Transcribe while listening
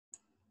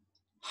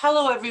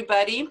Hello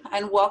everybody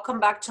and welcome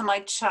back to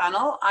my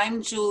channel.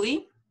 I'm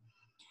Julie.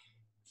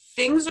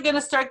 Things are going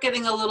to start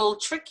getting a little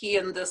tricky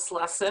in this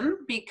lesson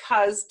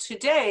because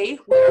today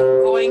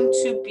we're going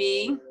to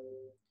be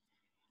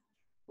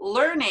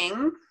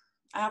learning,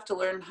 I have to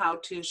learn how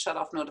to shut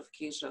off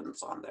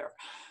notifications on there.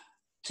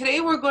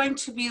 Today we're going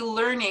to be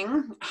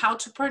learning how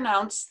to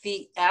pronounce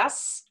the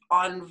S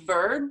on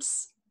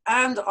verbs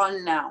and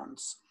on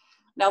nouns.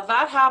 Now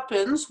that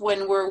happens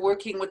when we're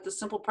working with the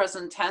simple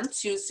present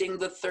tense using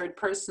the third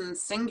person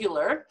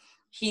singular,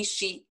 he,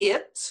 she,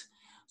 it.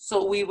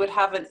 So we would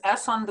have an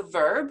S on the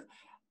verb,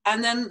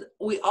 and then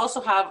we also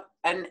have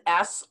an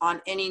S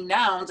on any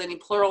nouns, any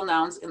plural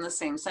nouns in the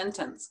same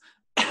sentence.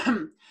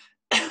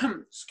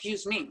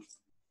 Excuse me.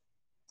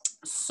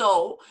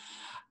 So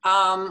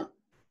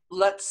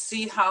let's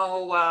see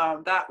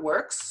how that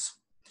works.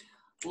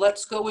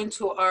 Let's go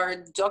into our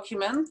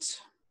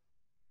document.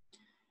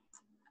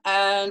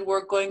 And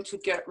we're going to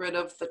get rid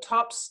of the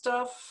top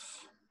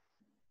stuff.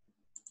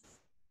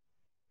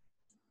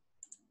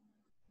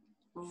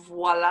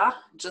 Voila,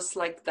 just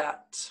like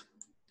that.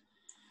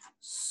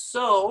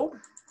 So,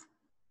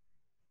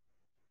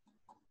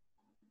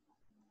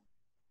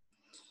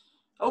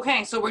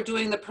 okay, so we're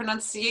doing the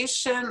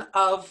pronunciation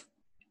of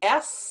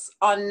S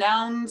on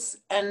nouns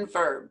and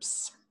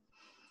verbs.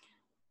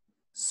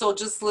 So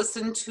just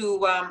listen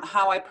to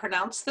how I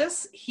pronounce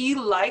this. He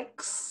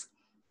likes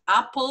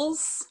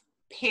apples,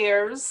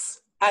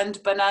 pears,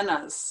 and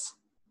bananas.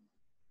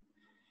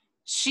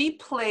 She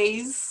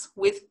plays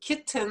with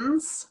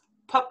kittens,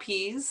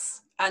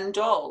 puppies, and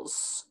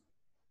dolls.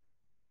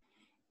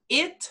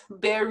 It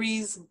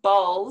buries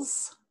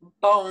balls,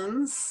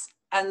 bones,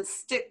 and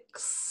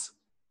sticks.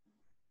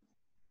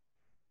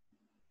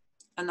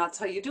 And that's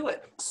how you do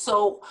it.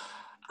 So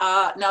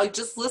now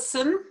just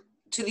listen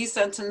to these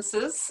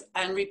sentences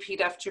and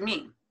repeat after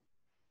me.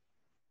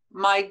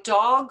 My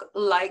dog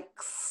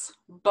likes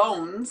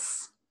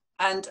bones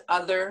and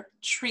other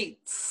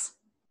treats.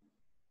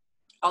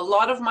 A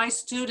lot of my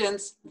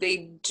students,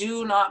 they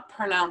do not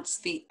pronounce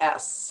the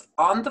S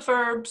on the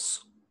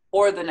verbs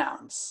or the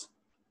nouns,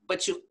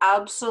 but you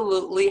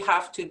absolutely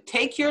have to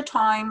take your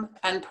time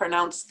and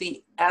pronounce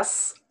the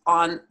S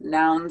on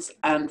nouns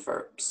and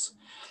verbs.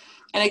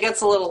 And it gets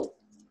a little,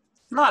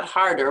 not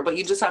harder, but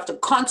you just have to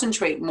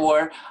concentrate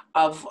more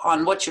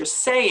on what you're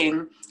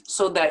saying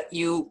so that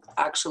you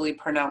actually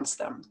pronounce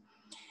them.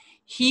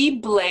 He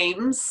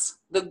blames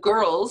the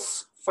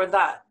girls for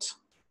that.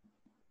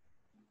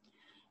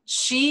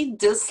 She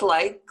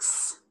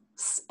dislikes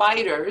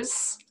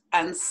spiders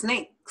and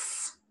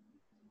snakes.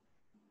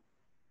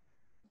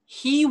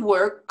 He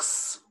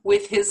works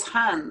with his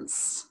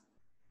hands.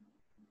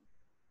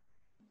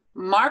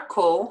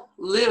 Marco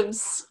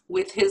lives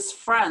with his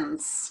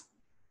friends.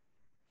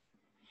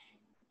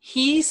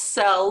 He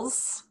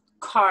sells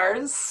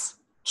cars,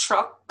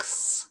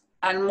 trucks,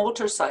 and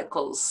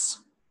motorcycles.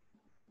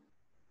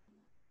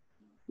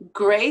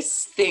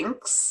 Grace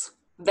thinks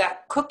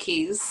that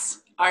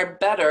cookies are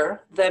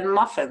better than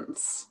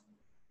muffins.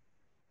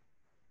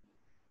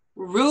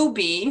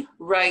 Ruby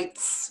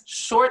writes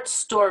short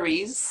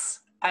stories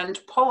and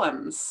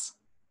poems.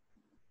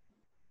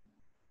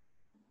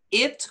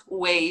 It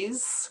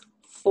weighs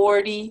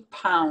 40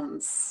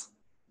 pounds.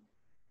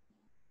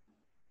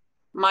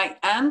 My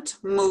aunt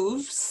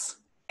moves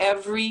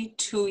every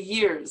 2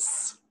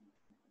 years.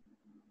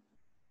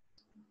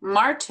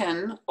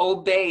 Martin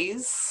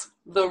obeys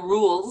the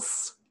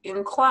rules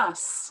in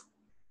class.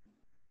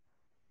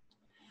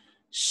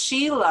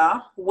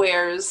 Sheila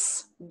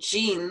wears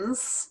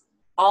jeans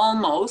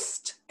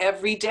almost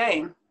every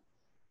day.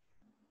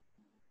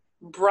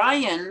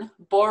 Brian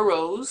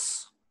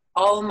borrows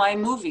all my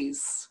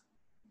movies.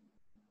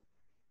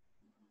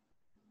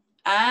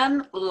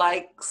 Anne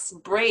likes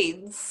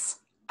braids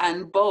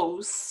and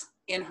bows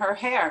in her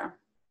hair.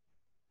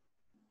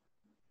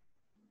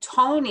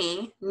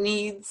 Tony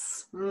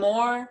needs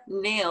more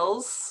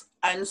nails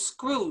and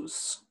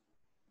screws.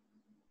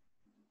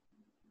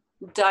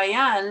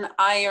 Diane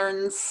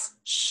irons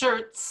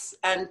shirts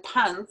and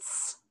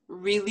pants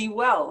really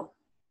well.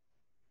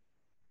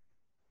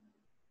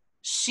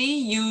 She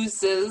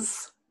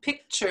uses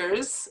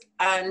pictures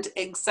and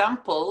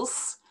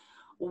examples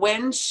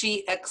when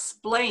she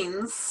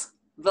explains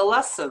the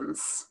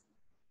lessons.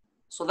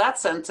 So that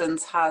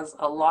sentence has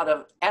a lot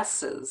of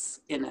S's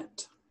in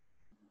it.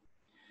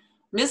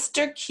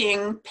 Mr.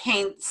 King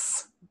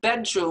paints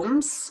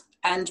bedrooms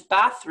and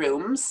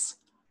bathrooms,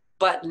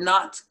 but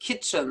not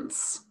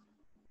kitchens.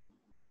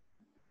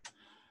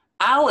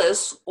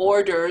 Alice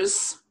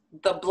orders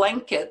the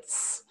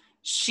blankets,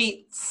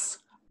 sheets,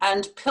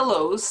 and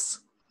pillows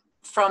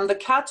from the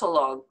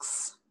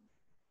catalogs.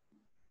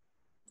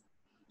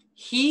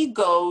 He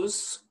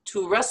goes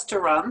to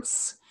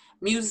restaurants,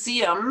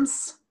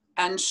 museums,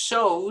 and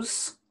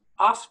shows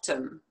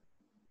often.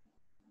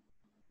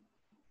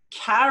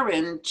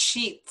 Karen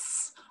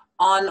cheats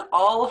on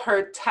all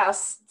her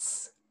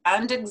tests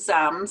and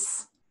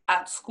exams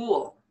at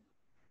school.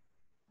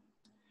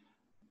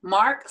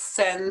 Mark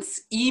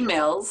sends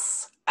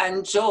emails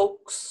and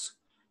jokes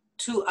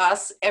to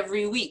us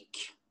every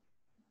week.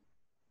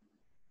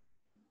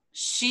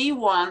 She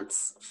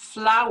wants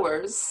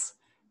flowers,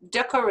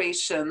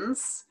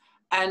 decorations,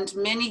 and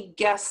many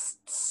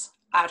guests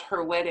at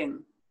her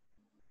wedding.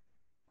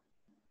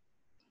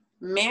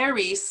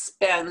 Mary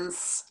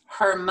spends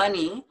her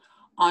money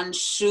on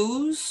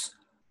shoes,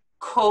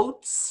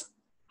 coats,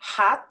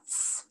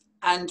 hats,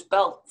 and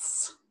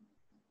belts.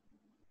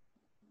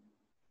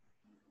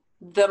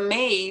 The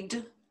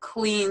maid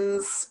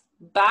cleans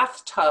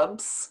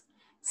bathtubs,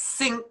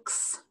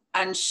 sinks,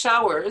 and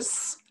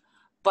showers,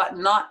 but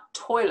not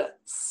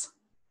toilets.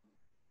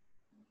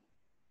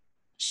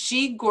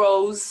 She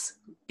grows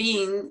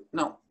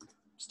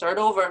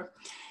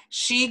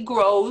She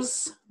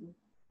grows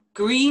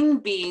green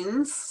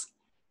beans,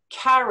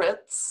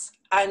 carrots,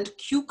 and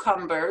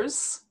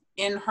cucumbers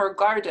in her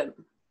garden.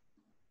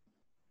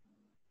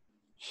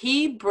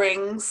 He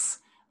brings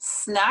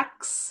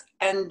snacks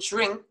and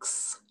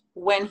drinks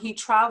when he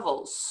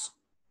travels.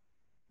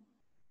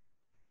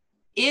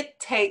 It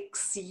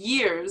takes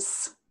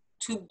years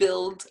to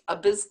build a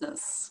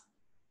business.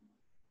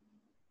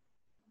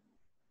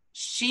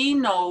 She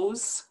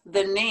knows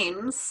the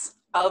names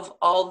of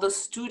all the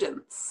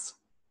students.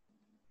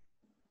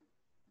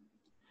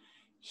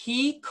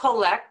 He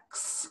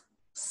collects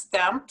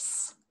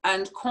stamps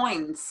and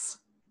coins.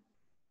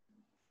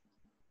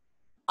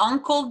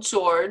 Uncle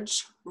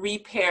George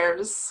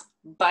repairs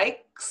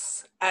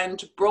bikes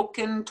and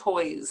broken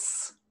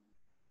toys.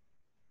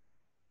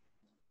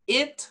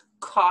 It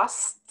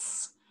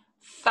costs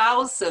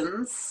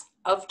thousands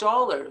of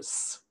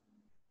dollars.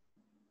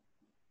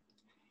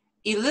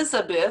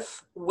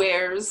 Elizabeth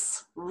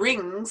wears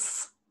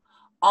rings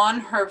on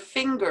her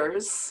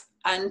fingers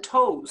and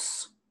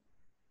toes.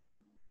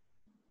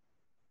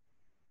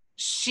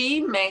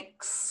 She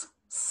makes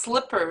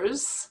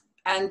slippers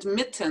and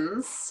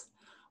mittens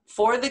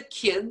for the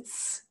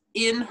kids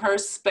in her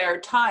spare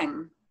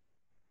time.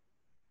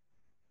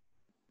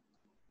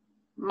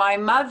 My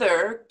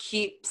mother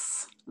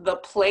keeps the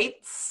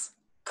plates,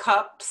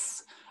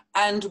 cups,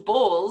 and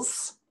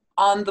bowls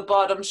on the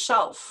bottom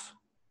shelf.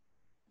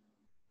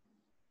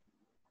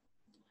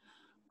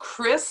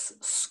 Chris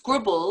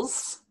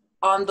scribbles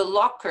on the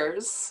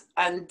lockers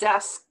and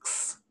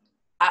desks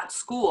at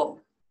school.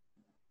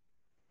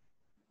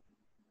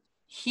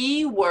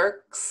 He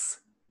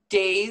works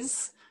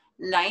days,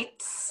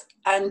 nights,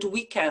 and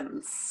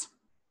weekends.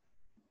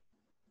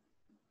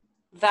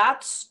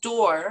 That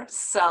store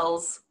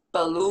sells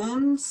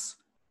balloons,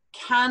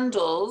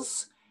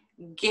 candles,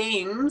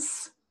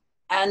 games,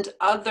 and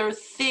other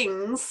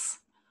things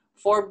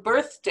for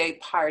birthday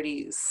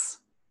parties.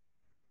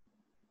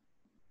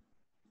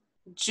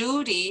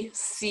 Judy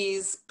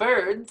sees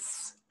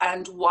birds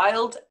and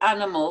wild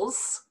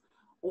animals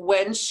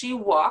when she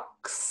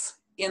walks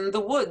in the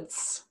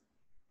woods.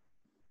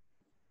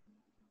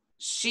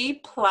 She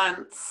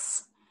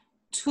plants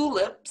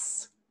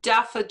tulips,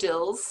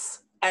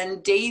 daffodils,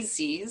 and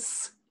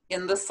daisies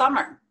in the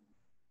summer.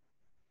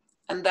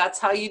 And that's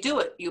how you do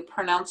it. You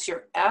pronounce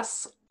your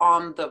S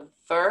on the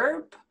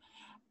verb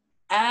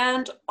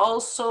and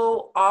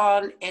also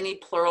on any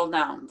plural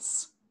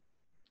nouns.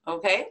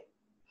 Okay?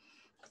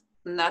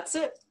 And that's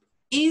it.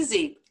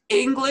 Easy.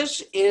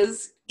 English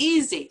is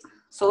easy.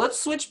 So let's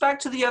switch back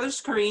to the other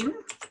screen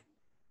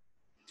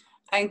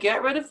and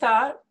get rid of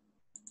that.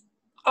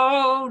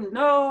 Oh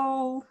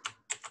no.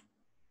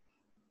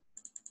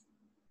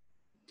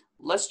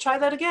 Let's try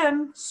that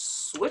again.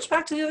 Switch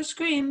back to the other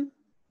screen.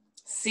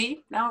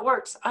 See, now it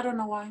works. I don't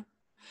know why.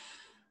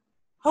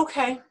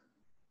 Okay.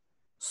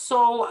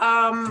 So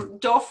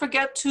don't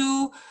forget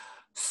to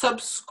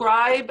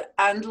subscribe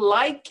and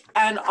like,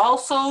 and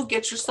also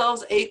get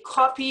yourselves a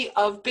copy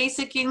of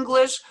Basic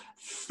English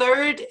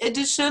 3rd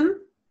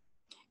edition.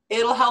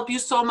 It'll help you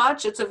so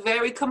much. It's a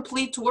very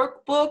complete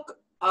workbook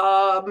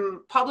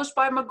published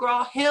by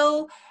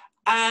McGraw-Hill,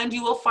 and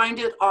you will find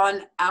it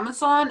on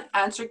Amazon.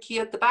 Answer key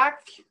at the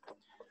back.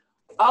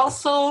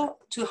 Also,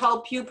 to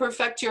help you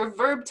perfect your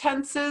verb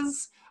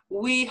tenses,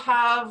 we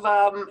have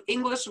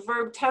English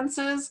verb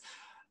tenses,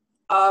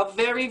 a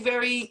very,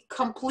 very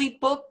complete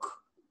book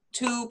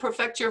to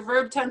perfect your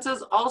verb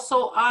tenses,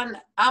 also on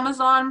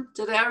Amazon.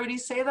 Did I already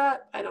say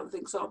that? I don't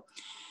think so.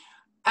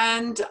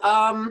 And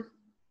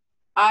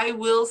I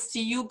will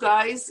see you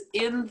guys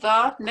in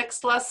the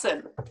next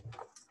lesson.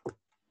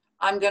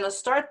 I'm going to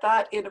start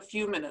that in a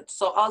few minutes.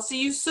 So I'll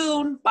see you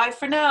soon. Bye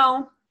for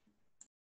now.